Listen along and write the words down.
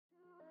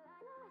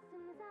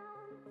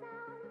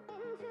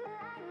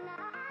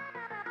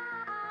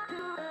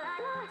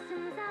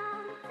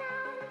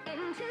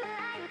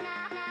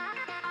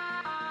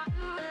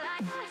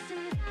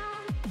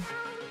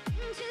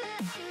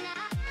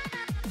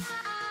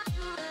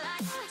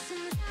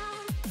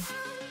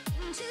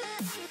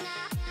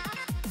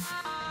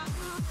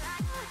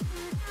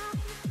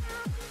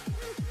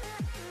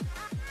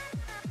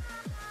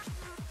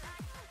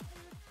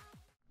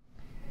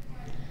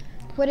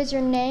What is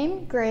your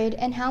name, grade,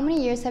 and how many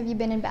years have you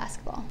been in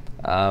basketball?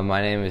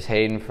 My name is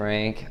Hayden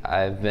Frank.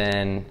 I've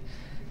been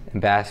in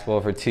basketball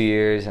for 2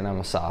 years and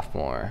I'm a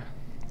sophomore.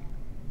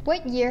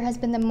 What year has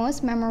been the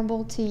most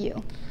memorable to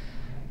you?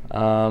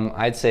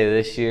 I'd say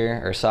this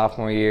year, or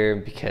sophomore year,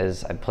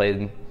 because I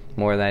played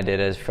more than I did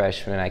as a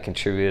freshman. I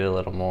contributed a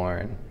little more,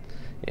 and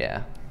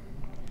yeah.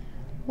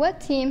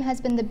 What team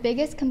has been the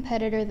biggest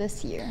competitor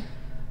this year?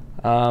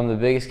 The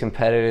biggest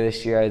competitor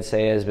this year, I'd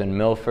say, has been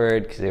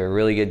Milford, because they're a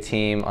really good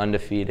team,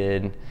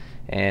 undefeated,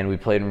 and we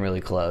played them really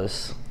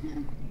close.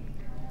 Yeah.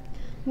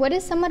 What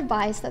is some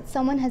advice that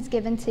someone has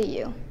given to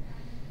you?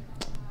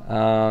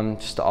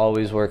 Just to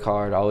always work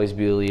hard, always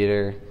be a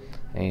leader,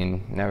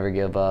 and never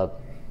give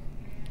up.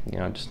 You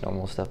know, just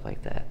normal stuff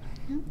like that.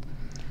 Yeah.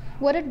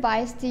 What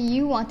advice do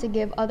you want to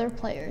give other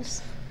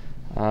players?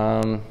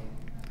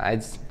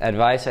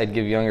 Advice I'd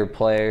give younger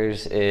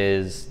players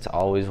is to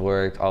always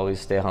work, always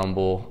stay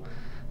humble.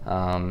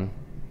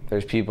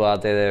 There's people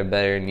out there that are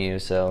better than you,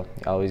 so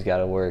you always got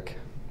to work.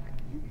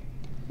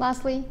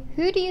 Lastly,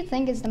 who do you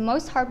think is the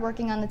most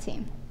hardworking on the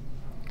team?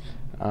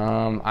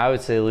 I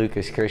would say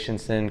Lucas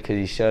Christensen, because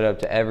he showed up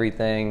to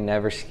everything,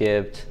 never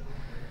skipped.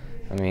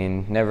 I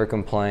mean, never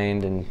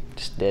complained and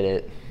just did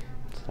it.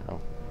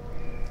 So.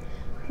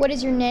 What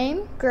is your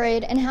name,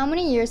 grade, and how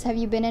many years have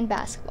you been in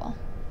basketball?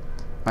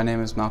 My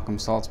name is Malcolm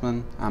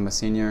Saltzman. I'm a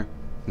senior,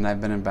 and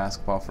I've been in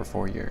basketball for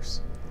 4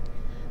 years.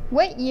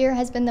 What year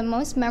has been the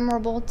most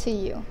memorable to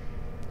you?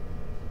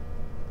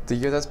 The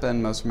year that's been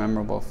most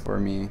memorable for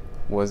me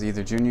was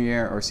either junior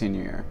year or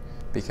senior year,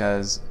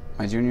 because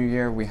my junior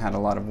year we had a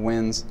lot of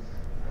wins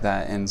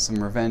that in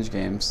some revenge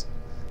games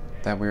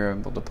that we were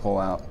able to pull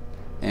out.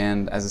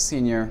 And as a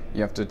senior,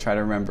 you have to try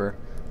to remember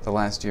the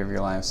last year of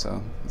your life,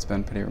 so it's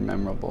been pretty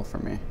memorable for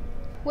me.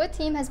 What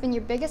team has been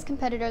your biggest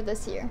competitor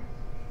this year?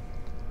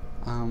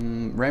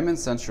 Raymond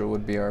Central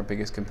would be our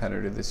biggest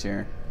competitor this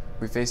year.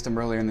 We faced them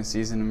earlier in the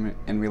season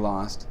and we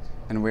lost,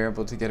 and we were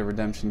able to get a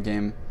redemption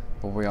game,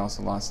 but we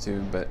also lost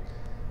too. But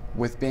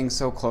with being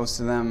so close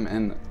to them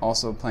and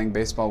also playing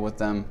baseball with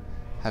them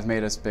have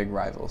made us big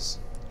rivals.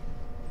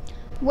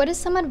 What is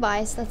some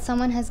advice that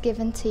someone has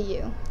given to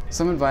you?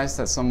 Some advice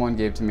that someone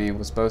gave to me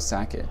was Bo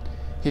Sackett.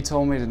 He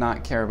told me to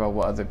not care about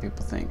what other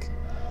people think.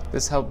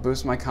 This helped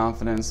boost my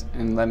confidence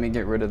and let me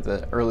get rid of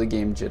the early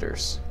game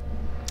jitters.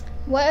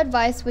 What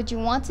advice would you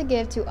want to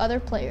give to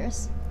other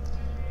players?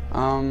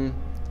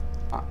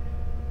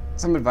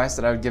 Some advice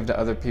that I would give to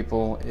other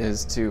people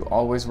is to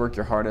always work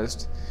your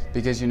hardest,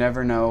 because you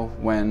never know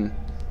when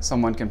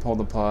someone can pull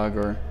the plug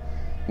or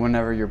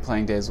whenever your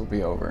playing days will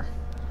be over.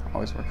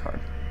 Always work hard.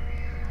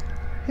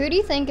 Who do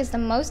you think is the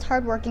most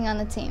hardworking on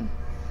the team?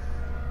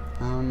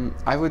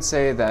 I would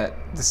say that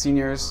the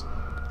seniors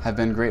have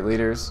been great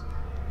leaders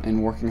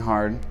in working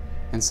hard,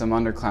 and some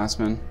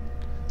underclassmen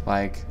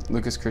like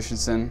Lucas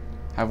Christensen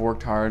have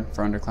worked hard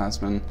for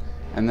underclassmen.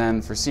 And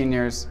then for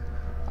seniors,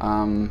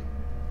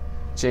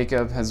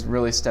 Jacob has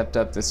really stepped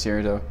up this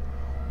year to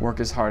work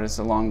his hardest,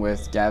 along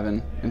with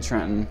Gavin and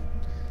Trenton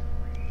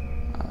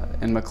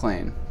and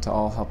McLean, to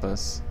all help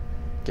us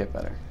get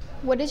better.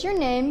 What is your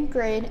name,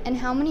 grade, and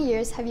how many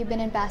years have you been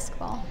in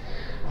basketball?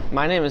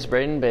 My name is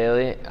Braden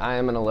Bailey. I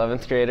am an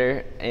 11th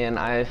grader, and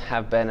I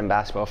have been in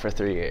basketball for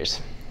 3 years.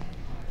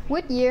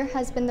 What year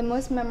has been the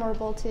most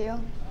memorable to you?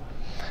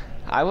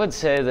 I would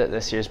say that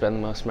this year's been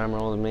the most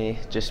memorable to me,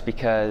 just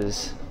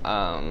because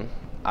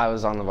I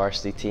was on the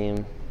varsity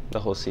team the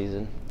whole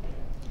season.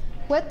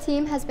 What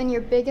team has been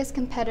your biggest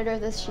competitor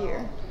this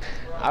year?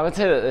 I would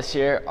say that this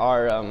year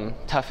our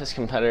toughest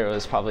competitor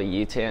was probably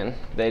UTAN.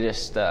 They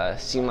just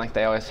seem like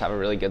they always have a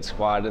really good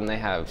squad, and they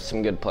have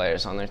some good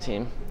players on their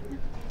team.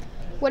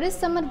 What is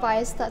some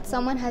advice that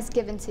someone has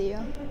given to you?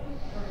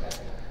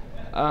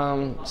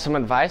 Some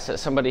advice that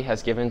somebody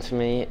has given to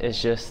me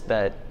is just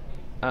that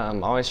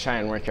always try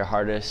and work your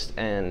hardest,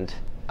 and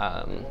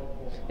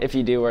if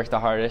you do work the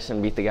hardest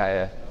and beat the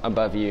guy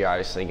above you, you're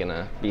obviously going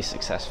to be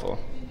successful.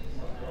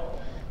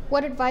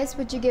 What advice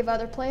would you give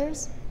other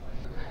players?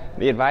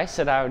 The advice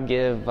that I would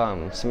give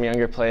some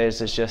younger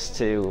players is just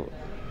to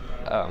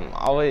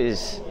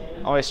always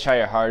try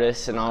your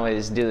hardest and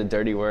always do the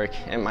dirty work.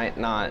 It might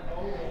not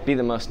be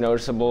the most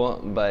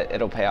noticeable, but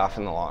it'll pay off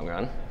in the long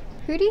run.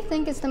 Who do you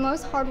think is the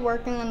most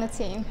hardworking on the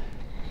team?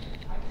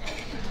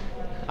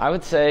 I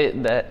would say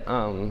that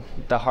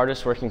the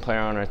hardest working player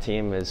on our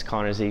team is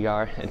Connor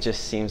Zegar. It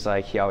just seems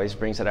like he always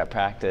brings it at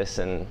practice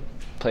and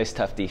plays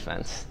tough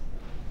defense.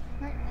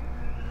 Right.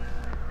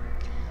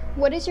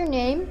 What is your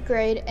name,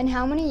 grade, and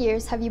how many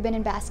years have you been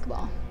in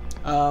basketball?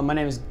 My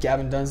name is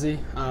Gavin Dunsey.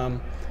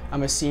 I'm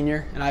a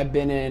senior, and I've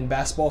been in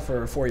basketball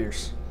for 4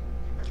 years.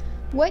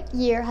 What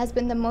year has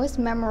been the most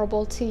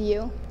memorable to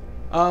you?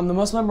 The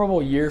most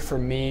memorable year for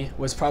me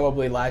was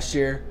probably last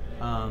year.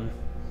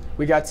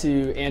 We got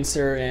to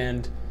answer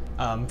and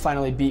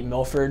finally beat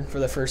Milford for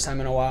the first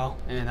time in a while,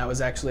 and that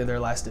was actually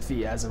their last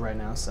defeat as of right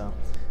now, so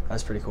that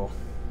was pretty cool.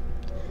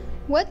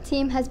 What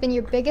team has been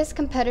your biggest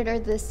competitor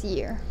this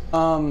year?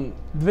 The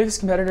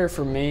biggest competitor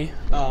for me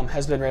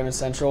has been Raymond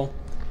Central.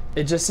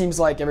 It just seems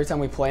like every time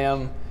we play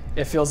them,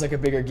 it feels like a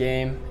bigger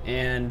game,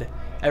 and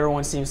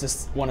everyone seems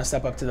to want to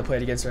step up to the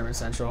plate against Raymond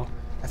Central.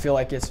 I feel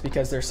like it's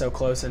because they're so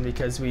close and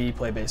because we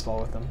play baseball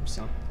with them.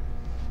 So,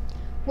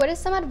 What is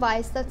some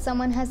advice that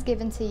someone has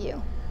given to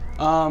you?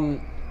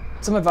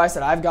 some advice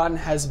that I've gotten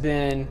has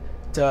been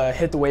to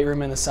hit the weight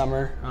room in the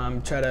summer,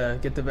 try to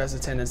get the best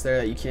attendance there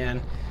that you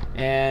can,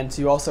 and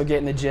to also get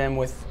in the gym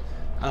with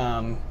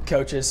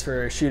coaches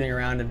for shooting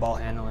around and ball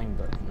handling.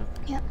 But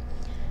Yeah.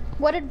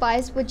 What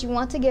advice would you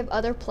want to give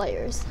other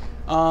players?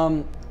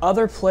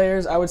 other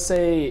players, I would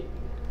say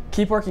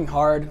keep working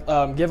hard,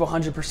 give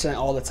 100%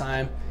 all the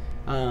time.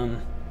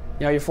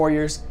 Your 4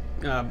 years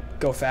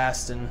go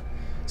fast, and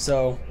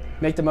so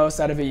make the most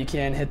out of it you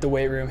can. Hit the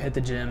weight room, hit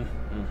the gym,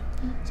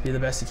 just be the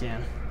best you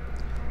can.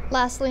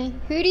 Lastly,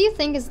 who do you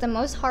think is the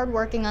most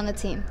hardworking on the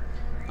team?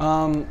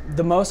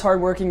 The most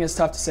hardworking is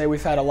tough to say.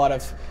 We've had a lot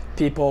of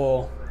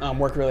people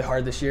work really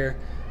hard this year.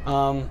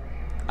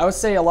 I would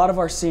say a lot of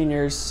our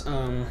seniors,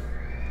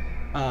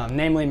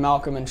 namely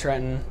Malcolm and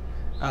Trenton,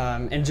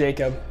 and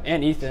Jacob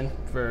and Ethan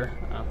for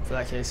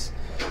that case,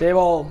 they've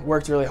all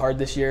worked really hard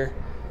this year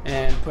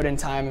and put in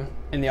time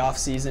in the off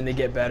season to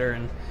get better.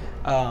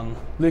 And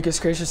Lucas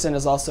Christensen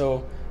has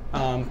also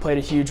played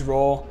a huge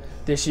role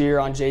this year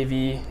on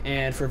JV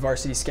and for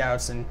varsity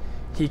scouts, and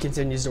he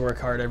continues to work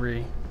hard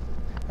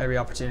every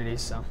opportunity.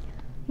 So,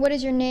 What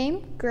is your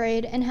name,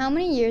 grade, and how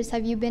many years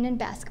have you been in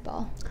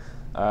basketball?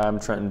 I'm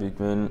Trenton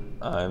Beekman.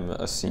 I'm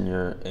a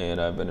senior,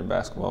 and I've been in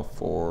basketball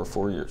for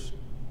 4 years.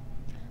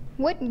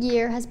 What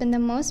year has been the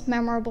most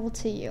memorable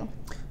to you?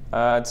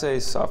 I'd say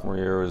sophomore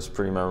year was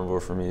pretty memorable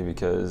for me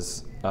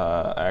because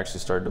I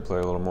actually started to play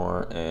a little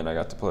more, and I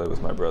got to play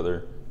with my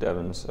brother,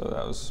 Devin, so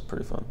that was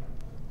pretty fun.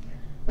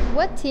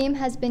 What team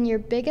has been your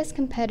biggest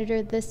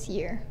competitor this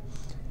year?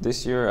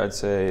 This year, I'd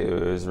say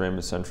it was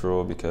Raymond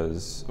Central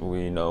because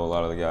we know a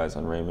lot of the guys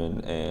on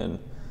Raymond, and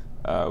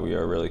we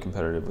are really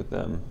competitive with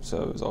them,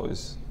 so it was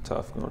always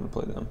tough going to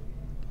play them.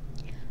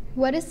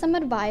 What is some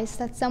advice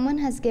that someone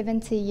has given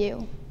to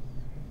you?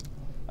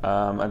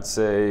 I'd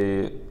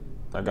say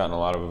I've gotten a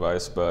lot of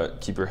advice,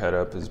 but keep your head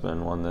up has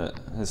been one that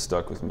has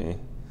stuck with me.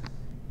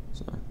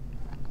 So,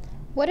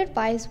 What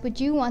advice would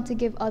you want to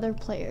give other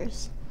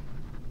players?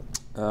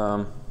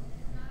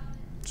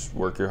 just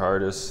work your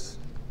hardest,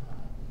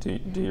 do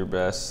your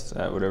best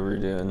at whatever you're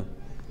doing.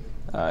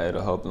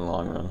 It'll help in the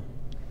long run.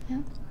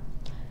 Yeah.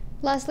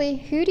 Lastly,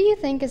 who do you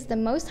think is the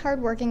most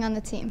hardworking on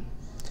the team?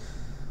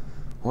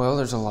 Well,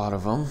 there's a lot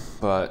of them,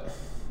 but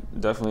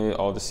definitely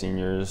all the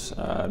seniors.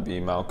 It'd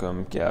be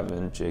Malcolm,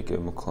 Gavin,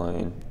 Jacob,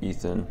 McLean,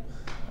 Ethan.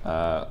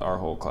 Our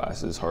whole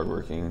class is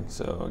hardworking,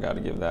 so I got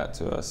to give that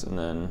to us. And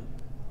then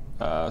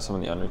some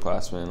of the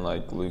underclassmen,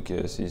 like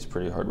Lucas, he's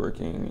pretty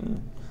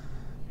hardworking,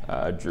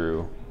 and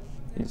Drew,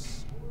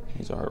 he's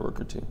a hard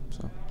worker too.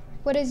 So.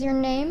 What is your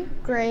name,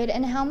 grade,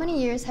 and how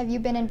many years have you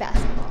been in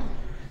basketball?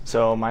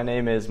 So my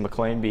name is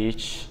McLean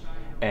Beach,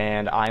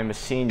 and I'm a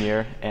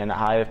senior, and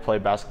I have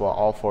played basketball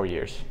all 4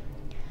 years.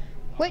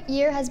 What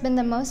year has been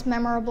the most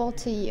memorable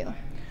to you?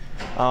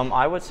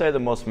 I would say the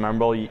most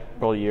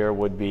memorable year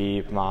would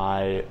be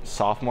my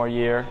sophomore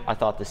year. I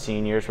thought the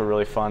seniors were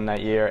really fun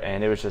that year,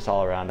 and it was just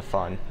all around a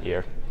fun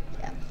year.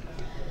 Yeah.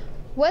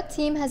 What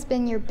team has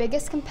been your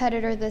biggest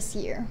competitor this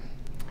year?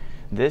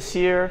 This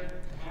year,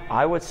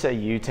 I would say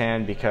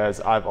UTAN because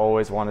I've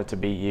always wanted to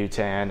beat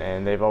UTAN,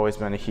 and they've always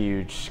been a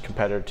huge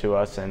competitor to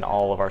us in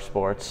all of our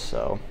sports.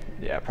 So,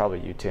 yeah, probably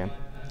UTAN.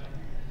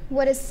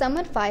 What is some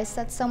advice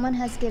that someone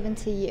has given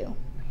to you?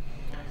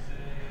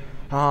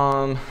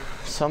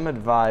 Some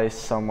advice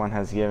someone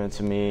has given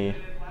to me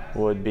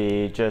would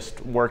be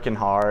just working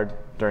hard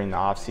during the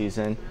off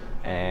season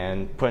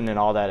and putting in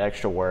all that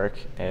extra work,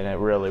 and it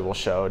really will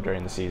show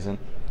during the season.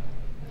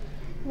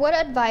 What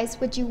advice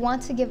would you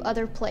want to give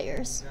other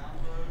players?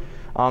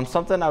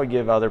 Something I would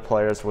give other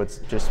players would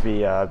just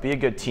be a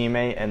good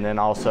teammate, and then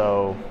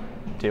also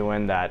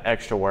doing that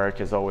extra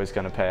work is always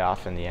going to pay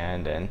off in the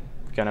end, and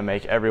going to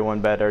make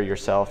everyone better,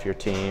 yourself, your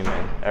team,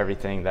 and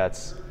everything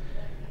that's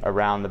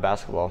around the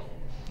basketball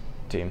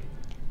team.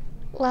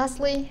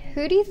 Lastly,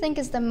 who do you think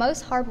is the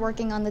most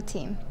hardworking on the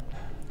team?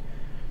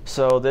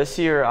 So this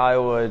year I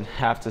would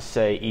have to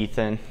say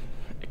Ethan,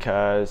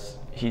 because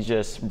he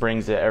just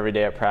brings it every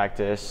day at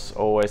practice,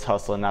 always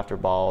hustling after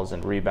balls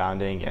and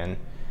rebounding, and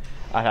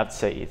I'd have to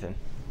say Ethan.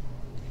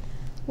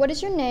 What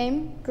is your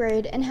name,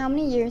 grade, and how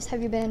many years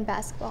have you been in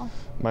basketball?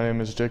 My name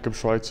is Jacob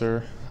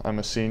Schweitzer. I'm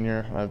a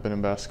senior, and I've been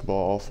in basketball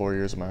all 4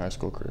 years of my high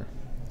school career.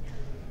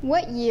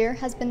 What year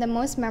has been the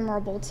most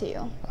memorable to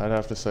you? I'd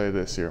have to say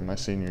this year, my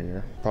senior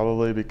year,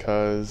 probably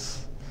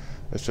because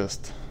it's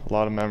just a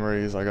lot of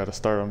memories. I got to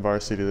start on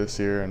varsity this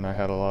year, and I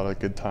had a lot of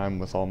good time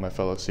with all my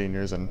fellow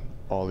seniors and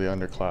all the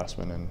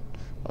underclassmen and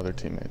other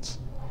teammates.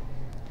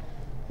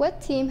 What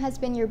team has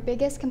been your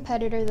biggest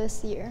competitor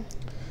this year?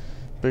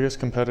 Biggest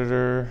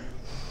competitor,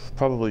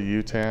 probably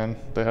UTAN.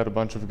 They had a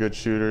bunch of good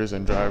shooters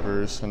and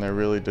drivers, and they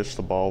really dished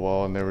the ball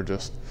well, and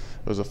it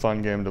was a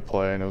fun game to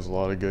play, and it was a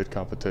lot of good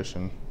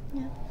competition.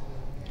 Yeah.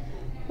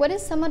 What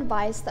is some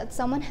advice that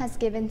someone has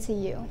given to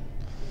you?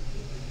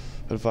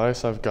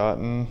 Advice I've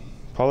gotten,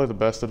 Probably the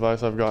best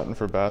advice I've gotten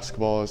for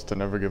basketball is to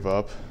never give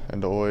up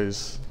and to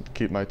always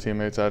keep my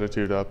teammates'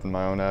 attitude up and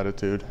my own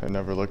attitude and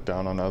never look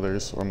down on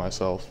others or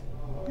myself.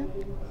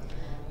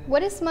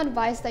 What is some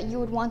advice that you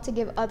would want to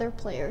give other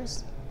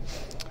players?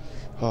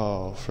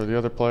 Oh, for the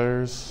other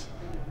players,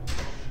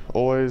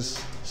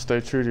 always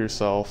stay true to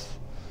yourself.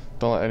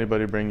 Don't let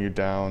anybody bring you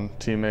down.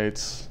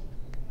 Teammates,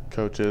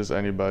 coaches,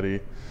 anybody,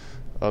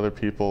 other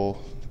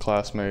people,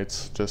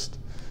 classmates, just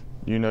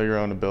you know your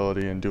own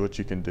ability and do what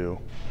you can do.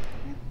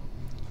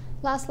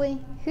 Lastly,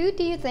 who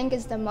do you think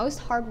is the most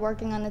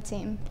hardworking on the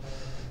team?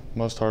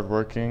 Most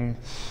hardworking?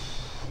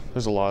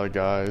 There's a lot of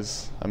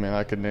guys. I mean,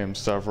 I could name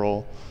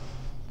several.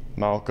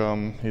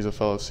 Malcolm, he's a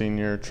fellow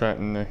senior.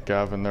 Trenton,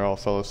 Gavin, they're all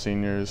fellow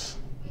seniors.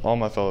 All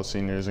my fellow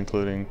seniors,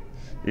 including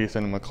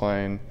Ethan and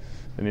McLean,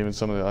 and even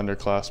some of the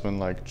underclassmen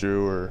like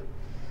Drew or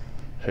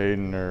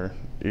Hayden, or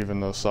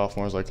even those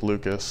sophomores like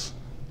Lucas.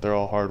 They're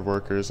all hard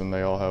workers and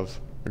they all have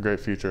a great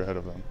future ahead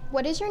of them.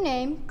 What is your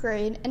name,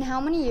 grade, and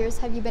how many years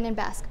have you been in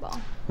basketball?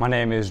 My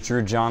name is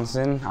Drew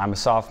Johnson. I'm a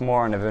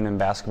sophomore and I've been in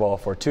basketball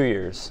for 2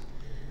 years.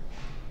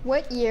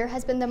 What year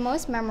has been the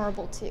most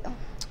memorable to you?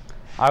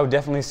 I would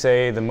definitely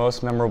say the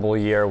most memorable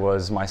year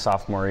was my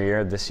sophomore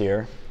year this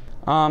year.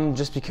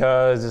 Just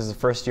because this is the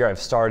first year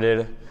I've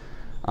started.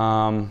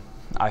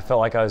 I felt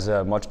like I was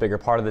a much bigger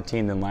part of the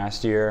team than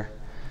last year.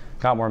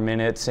 Got more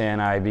minutes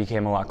and I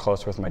became a lot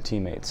closer with my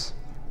teammates.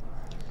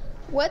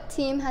 What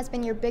team has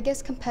been your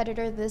biggest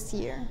competitor this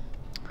year?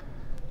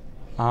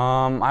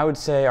 I would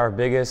say our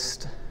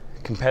biggest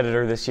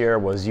competitor this year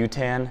was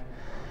UTAN.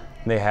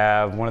 They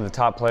have one of the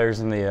top players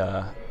in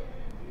the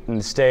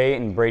state,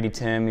 and Brady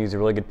Tim. He's a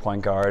really good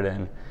point guard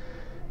and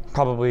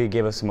probably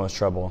gave us the most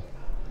trouble.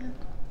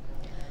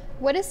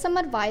 What is some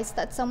advice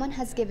that someone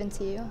has given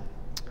to you?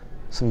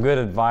 Some good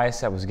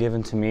advice that was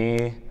given to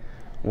me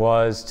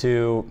was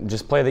to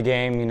just play the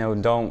game. You know,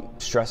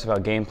 don't stress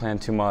about game plan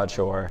too much,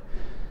 or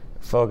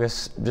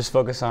just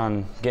focus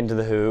on getting to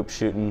the hoop,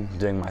 shooting,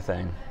 doing my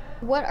thing.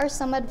 What are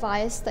some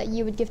advice that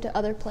you would give to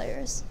other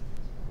players?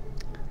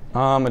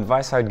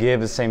 Advice I'd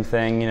give is the same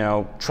thing, you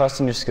know, trust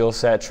in your skill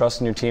set,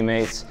 trust in your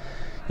teammates.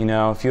 You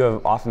know, if you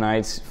have off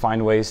nights,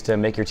 find ways to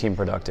make your team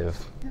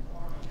productive.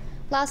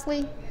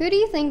 Lastly, who do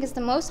you think is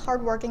the most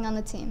hardworking on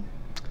the team?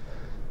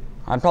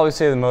 I'd probably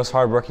say the most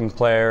hardworking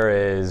player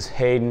is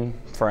Hayden,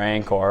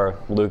 Frank, or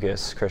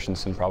Lucas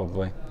Christensen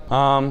probably.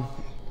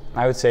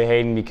 I would say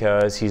Hayden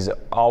because he's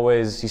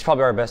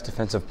probably our best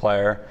defensive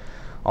player,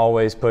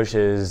 always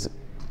pushes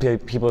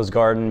people's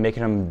garden,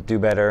 making them do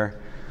better.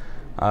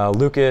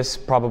 Lucas,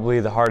 probably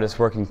the hardest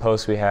working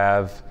post we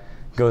have,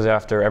 goes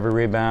after every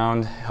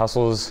rebound,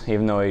 hustles,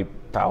 even though he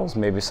fouls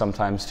maybe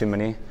sometimes too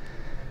many.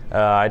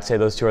 I'd say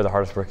those two are the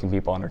hardest working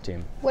people on our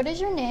team. What is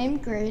your name,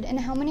 grade, and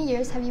how many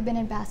years have you been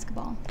in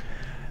basketball?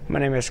 My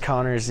name is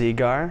Connor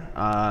Zegar.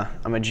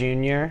 I'm a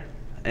junior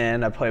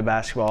and I play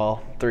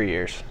basketball 3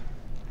 years.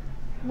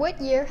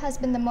 What year has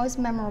been the most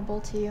memorable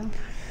to you?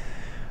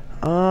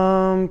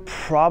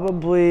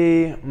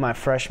 Probably my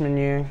freshman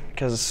year,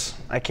 because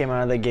I came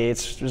out of the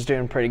gates, was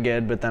doing pretty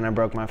good, but then I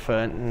broke my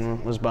foot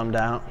and was bummed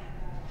out.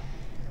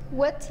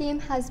 What team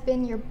has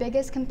been your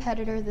biggest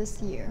competitor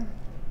this year?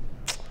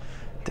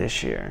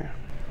 This year,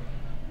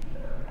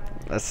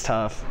 that's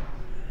tough.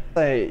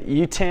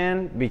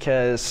 UTAN,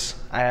 because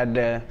I had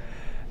to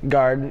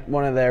guard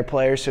one of their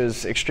players who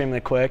was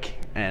extremely quick,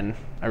 and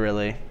I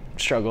really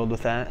struggled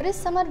with that. What is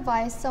some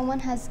advice someone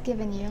has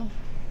given you?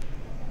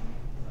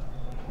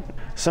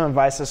 Some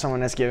advice that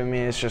someone has given me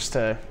is just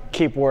to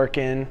keep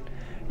working,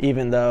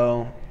 even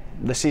though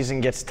the season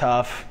gets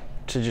tough,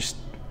 to just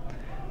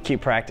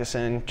keep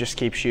practicing, just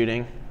keep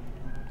shooting.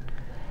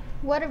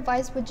 What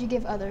advice would you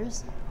give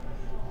others?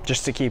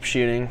 Just to keep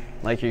shooting.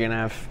 Like, you're gonna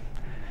have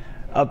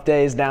up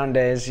days, down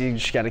days, you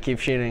just gotta keep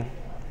shooting.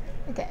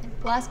 Okay,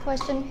 last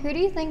question. Who do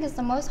you think is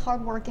the most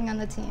hardworking on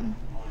the team?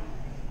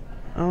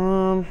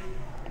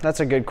 That's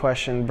a good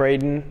question.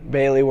 Braden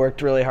Bailey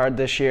worked really hard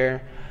this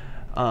year.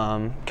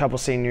 Couple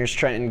seniors,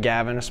 Trenton,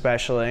 Gavin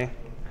especially.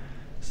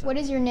 What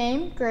is your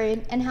name,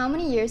 grade, and how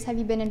many years have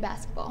you been in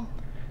basketball?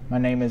 My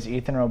name is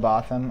Ethan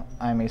Robotham.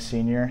 I'm a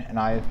senior, and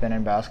I have been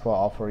in basketball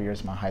all 4 years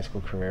of my high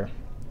school career.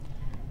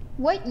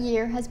 What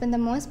year has been the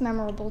most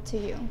memorable to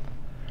you?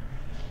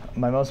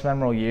 My most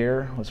memorable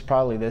year was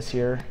probably this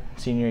year,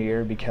 senior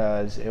year,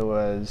 because it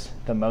was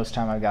the most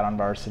time I got on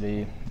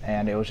varsity,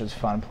 and it was just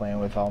fun playing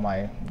with all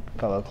my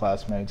fellow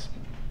classmates.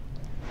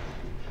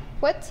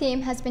 What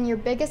team has been your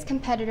biggest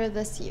competitor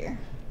this year?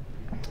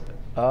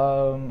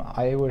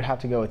 I would have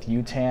to go with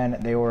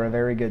UTAN. They were a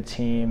very good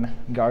team.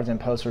 Guards and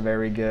posts were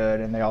very good,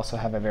 and they also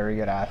have a very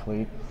good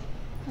athlete.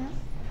 Yeah.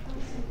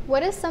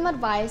 What is some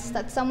advice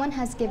that someone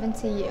has given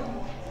to you?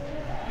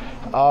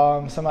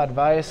 Some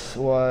advice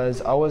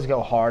was always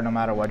go hard no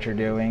matter what you're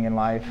doing in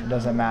life. It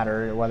doesn't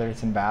matter whether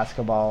it's in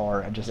basketball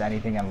or just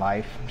anything in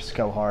life, just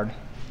go hard.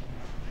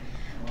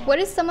 What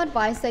is some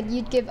advice that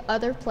you'd give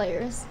other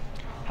players?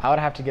 I would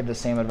have to give the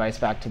same advice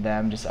back to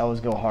them. Just always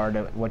go hard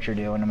at what you're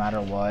doing no matter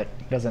what.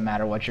 It doesn't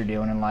matter what you're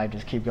doing in life,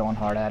 just keep going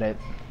hard at it.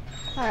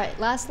 All right,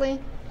 lastly,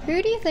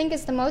 Who do you think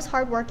is the most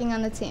hardworking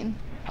on the team?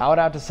 I would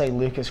have to say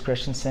Lucas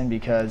Christensen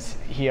because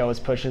he always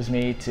pushes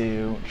me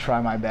to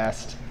try my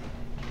best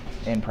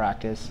in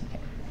practice.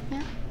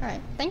 Yeah, all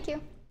right, thank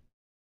you.